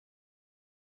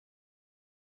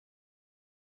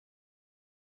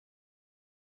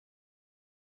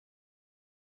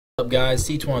What's up guys,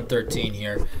 C2113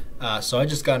 here. So I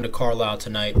just got into Carlisle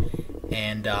tonight,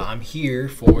 and I'm here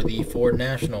for the Ford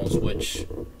Nationals, which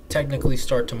technically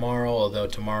start tomorrow, although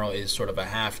tomorrow is sort of a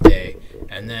half day,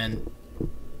 and then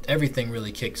everything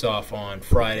really kicks off on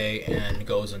Friday and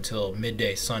goes until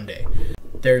midday Sunday.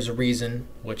 There's a reason,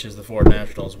 which is the Ford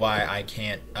Nationals, why I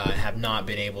have not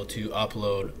been able to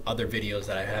upload other videos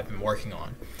that I have been working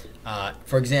on.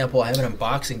 For example, I have an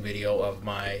unboxing video of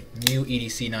my new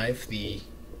EDC knife, the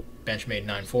Benchmade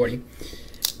 940,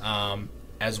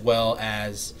 as well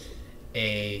as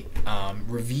a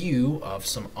review of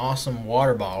some awesome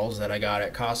water bottles that I got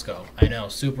at Costco. I know,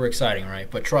 super exciting, right?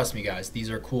 But trust me guys,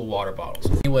 these are cool water bottles.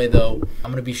 Anyway though,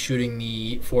 I'm going to be shooting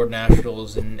the Ford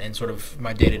Nationals and sort of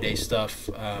my day-to-day stuff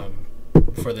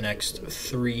for the next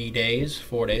 4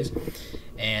 days,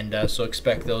 and so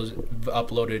expect those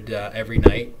uploaded every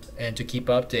night. And to keep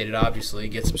updated, obviously,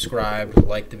 get subscribed,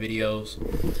 like the videos,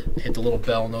 hit the little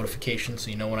bell notification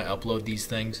so you know when I upload these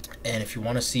things. And if you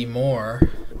want to see more,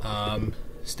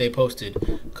 stay posted,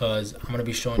 because I'm going to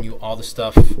be showing you all the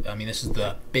stuff. I mean, this is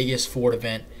the biggest Ford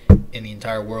event in the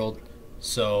entire world,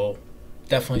 so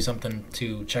definitely something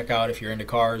to check out if you're into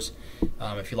cars,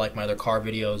 if you like my other car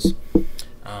videos,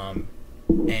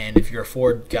 and if you're a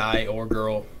Ford guy or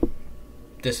girl,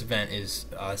 this event is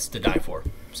to die for.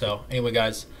 So anyway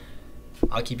guys,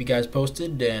 I'll keep you guys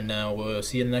posted, and we'll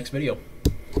see you in the next video.